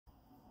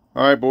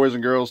All right, boys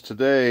and girls,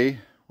 today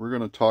we're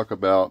going to talk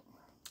about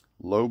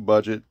low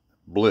budget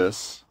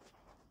bliss,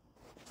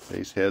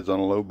 bass heads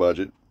on a low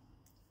budget,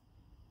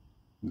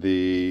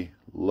 the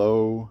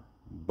low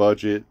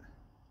budget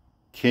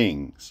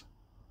kings.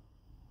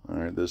 All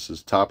right, this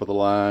is top of the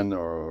line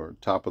or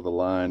top of the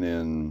line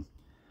in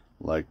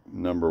like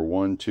number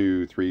 1,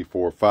 2, 3,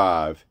 4,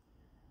 5.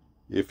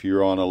 If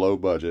you're on a low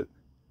budget,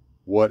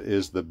 what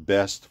is the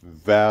best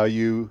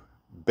value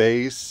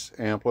bass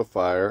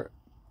amplifier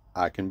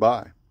I can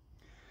buy?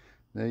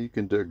 Now you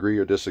can agree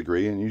or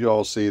disagree, and you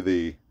all see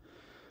the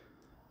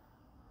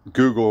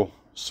Google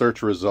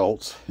search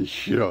results.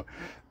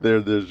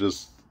 They're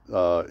just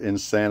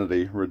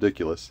insanity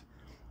ridiculous.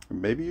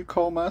 Maybe you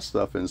call my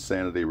stuff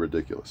insanity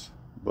ridiculous,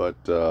 but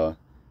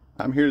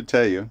I'm here to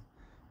tell you,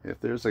 if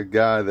there's a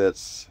guy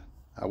that's,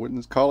 I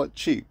wouldn't call it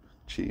cheap.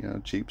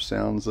 Cheap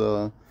sounds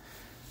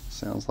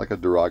like a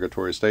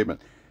derogatory statement.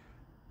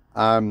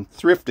 I'm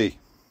thrifty.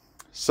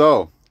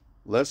 So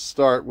let's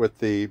start with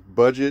the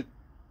budget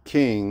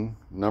king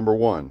number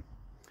 1,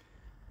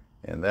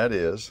 and that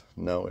is,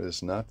 no, it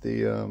is not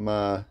the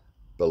my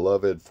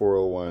beloved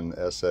 401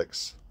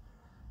 SX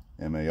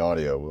MA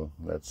audio. Well,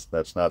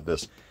 that's not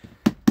this.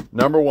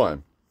 Number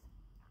 1,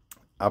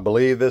 I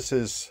believe this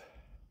is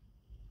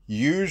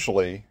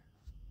usually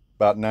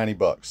about 90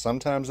 bucks.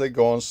 Sometimes they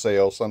go on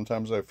sale,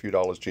 sometimes they're a few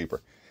dollars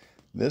cheaper.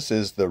 This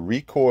is the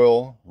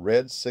Recoil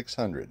Red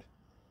 600.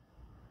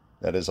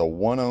 That is a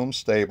 1 ohm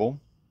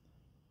stable.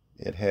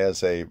 It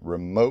has a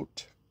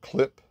remote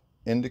clip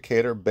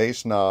indicator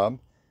bass knob,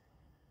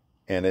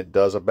 and it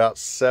does about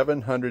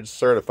 700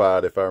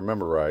 certified, if I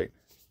remember right,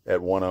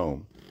 at 1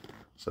 ohm.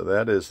 So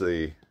that is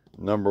the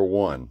number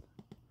 1.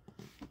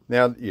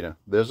 Now,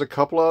 there's a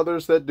couple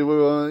others that do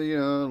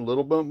a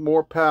little bit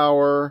more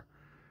power.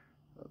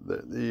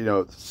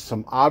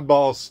 Some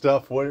oddball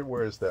stuff.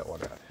 Where is that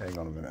one at? Hang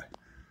on a minute.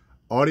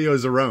 Audio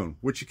Zerone,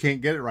 which you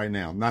can't get it right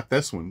now. Not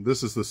this one.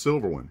 This is the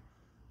silver one.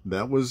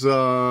 That was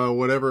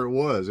whatever it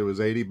was. It was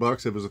 80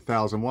 bucks. It was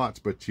 1,000 watts.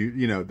 But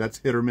that's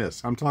hit or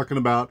miss. I'm talking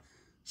about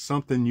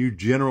something you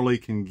generally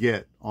can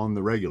get on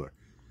the regular.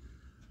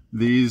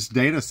 These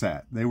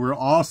Datasat, they were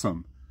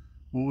awesome.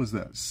 What was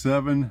that?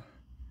 7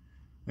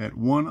 at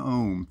 1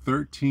 ohm,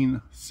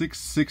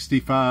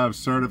 665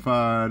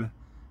 certified,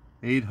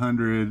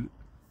 800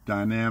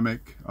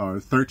 dynamic, or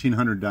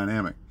 1300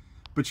 dynamic.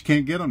 But you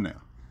can't get them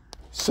now.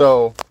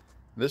 So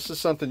this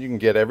is something you can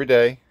get every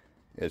day.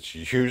 It's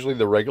usually,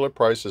 the regular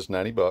price is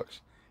 90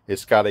 bucks.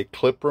 It's got a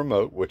clip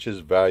remote, which is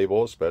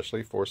valuable,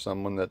 especially for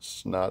someone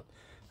that's not,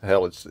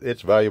 hell,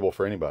 it's valuable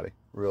for anybody,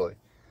 really.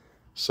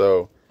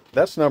 So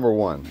that's number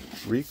 1,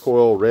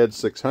 Recoil Red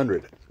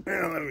 600.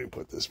 Now let me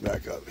put this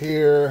back up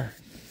here.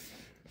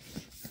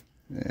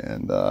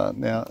 And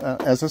now,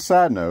 as a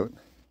side note,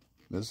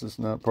 this is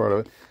not part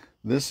of it.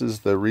 This is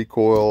the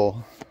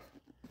Recoil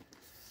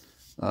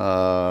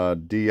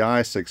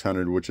DI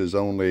 600, which is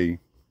only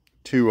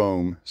 2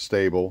 ohm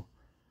stable,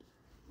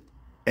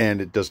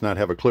 and it does not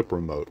have a clip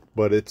remote,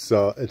 but it's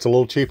a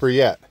little cheaper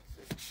yet.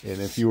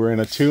 And if you were in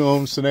a 2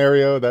 ohm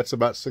scenario, that's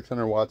about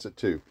 600 watts at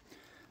 2.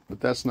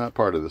 But that's not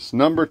part of this.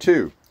 Number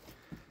 2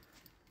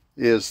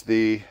 is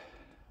the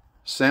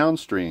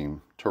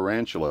Soundstream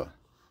Tarantula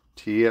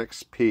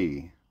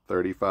TXP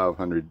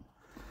 3500.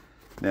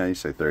 Now you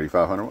say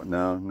 3500.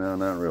 No,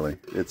 not really.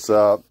 It's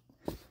I'm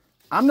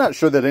not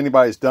sure that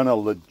anybody's done a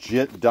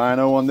legit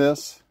dyno on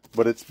this,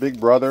 but it's big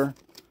brother,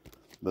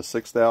 the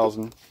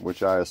 6000,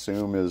 which I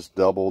assume is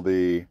double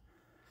the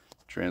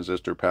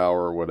transistor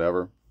power or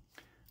whatever.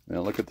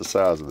 Now look at the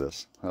size of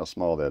this, how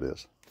small that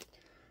is.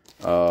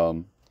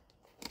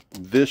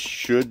 This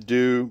should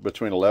do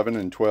between 11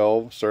 and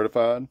 12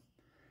 certified,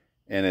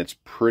 and it's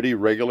pretty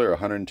regular,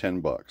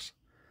 110 bucks.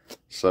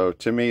 So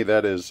to me,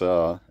 that is,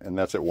 and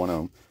that's at 1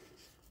 ohm.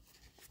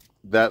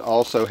 That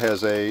also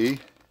has a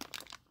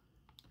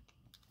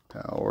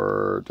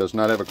power, does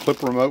not have a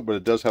clip remote, but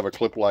it does have a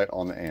clip light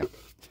on the amp.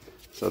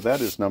 So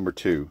that is number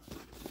 2.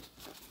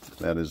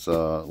 That is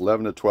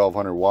 11 to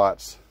 1200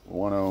 watts,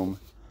 1 ohm,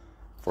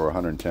 for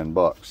 110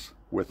 bucks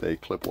with a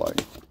clip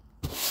light.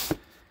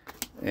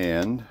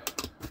 And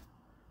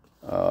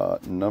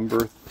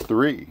number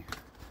 3,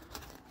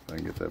 if I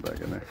can get that back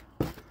in there.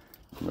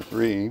 Number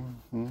 3.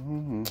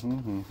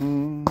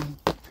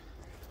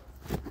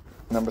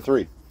 Number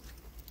 3.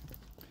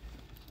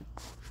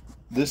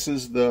 This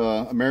is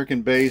the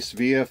American Bass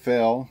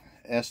VFL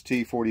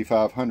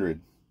ST4500.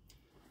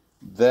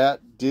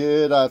 That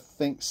did, I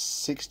think,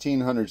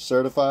 1600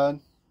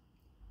 certified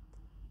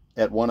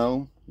at 1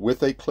 ohm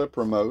with a clip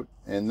remote,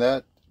 and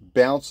that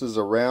bounces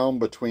around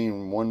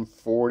between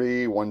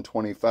 140,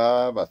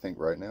 125. I think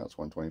right now it's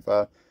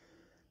 125.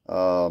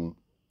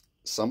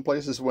 Some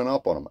places went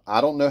up on them. I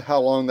don't know how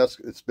long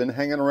it's been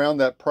hanging around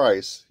that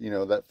price,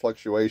 that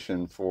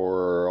fluctuation,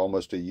 for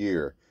almost a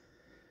year.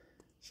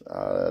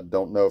 I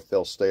don't know if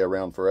they'll stay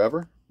around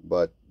forever,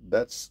 but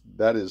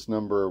that is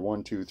number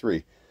 1, 2,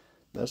 3.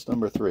 That's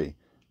number 3.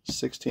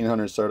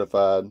 1600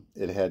 certified.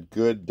 It had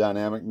good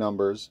dynamic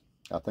numbers.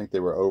 I think they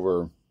were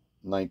over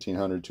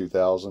 1900,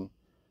 2000.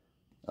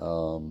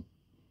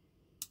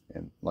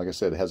 like I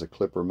said, it has a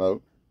clip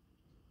remote.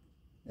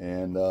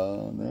 And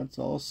that's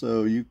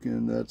also,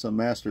 that's a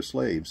master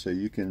slave, so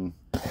you can,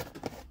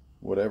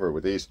 whatever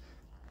with these.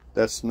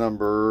 That's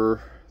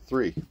number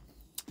 3.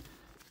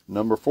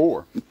 Number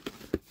 4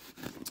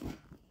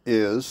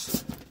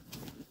 is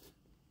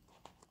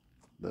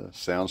the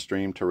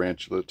Soundstream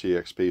Tarantula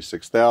TXP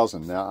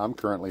 6000. Now, I'm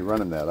currently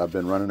running that. I've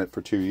been running it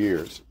for 2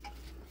 years.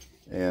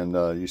 And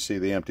you see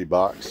the empty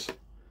box.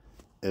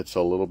 It's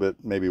a little bit,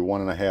 maybe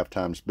 1.5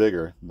 times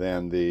bigger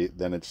than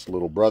its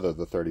little brother,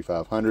 the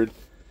 3500.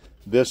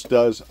 This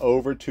does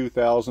over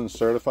 2,000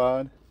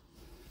 certified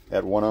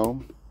at 1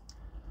 ohm.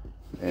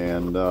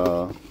 And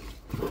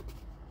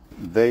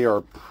they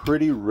are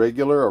pretty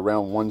regular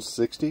around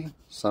 160.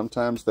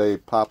 Sometimes they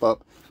pop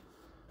up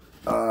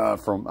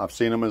I've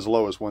seen them as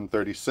low as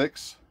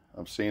 136.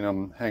 I've seen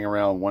them hang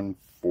around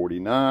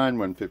 149,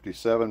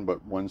 157,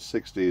 but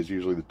 160 is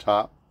usually the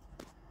top.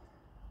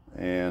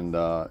 And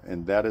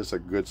that is a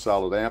good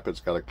solid amp. It's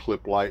got a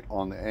clip light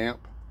on the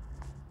amp.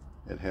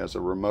 It has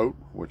a remote,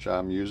 which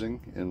I'm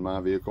using in my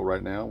vehicle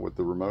right now with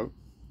the remote.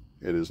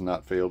 It has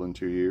not failed in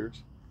 2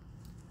 years.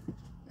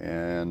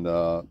 And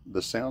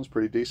the sound's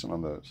pretty decent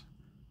on those,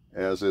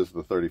 as is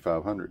the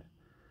 3500.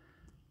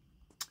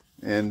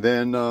 And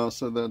then,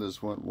 so that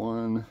is what,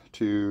 1,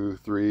 2,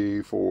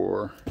 3,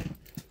 4,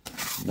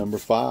 number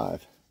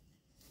 5.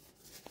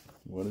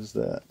 What is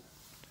that?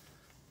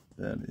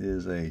 That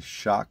is a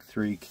Shock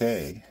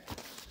 3K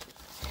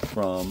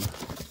from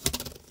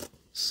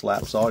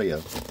Slaps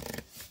Audio.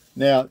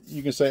 Now,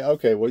 you can say,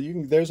 okay, well,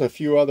 there's a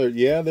few other,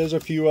 yeah, there's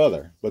a few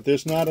other, but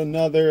there's not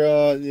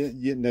another,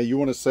 now you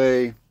want to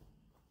say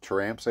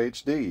Tramps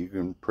HD. You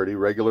can pretty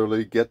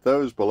regularly get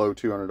those below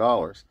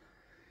 $200.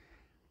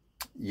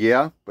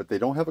 Yeah, but they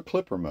don't have a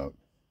clip remote.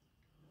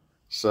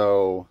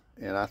 So,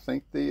 and I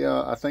think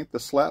the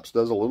Slaps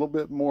does a little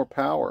bit more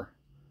power.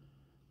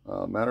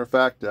 Matter of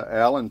fact,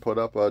 Alan put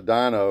up a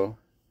dyno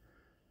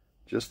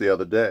just the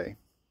other day,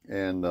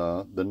 and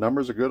the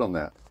numbers are good on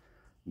that.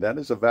 That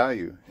is a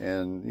value,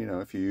 and you know,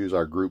 if you use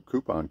our group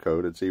coupon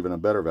code, it's even a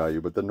better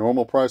value. But the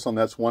normal price on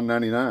that's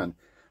 $199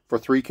 for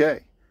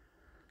 3K.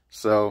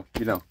 So,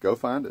 you know, go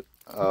find it.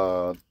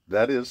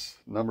 That is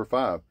number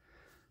 5.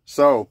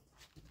 So,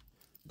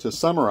 to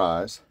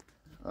summarize,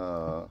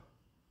 the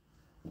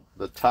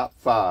top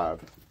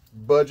 5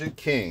 budget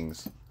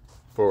kings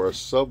for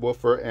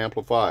subwoofer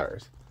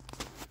amplifiers.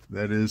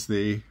 That is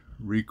the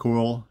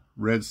Recoil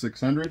Red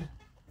 600,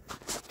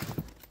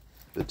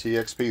 the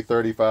TXP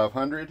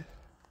 3500,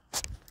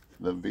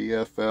 the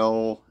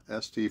VFL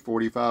ST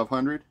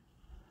 4500,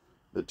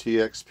 the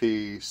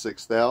TXP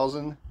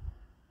 6000,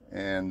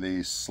 and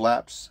the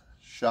Slaps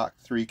Shock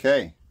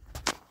 3K.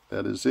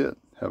 That is it.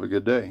 Have a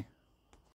good day.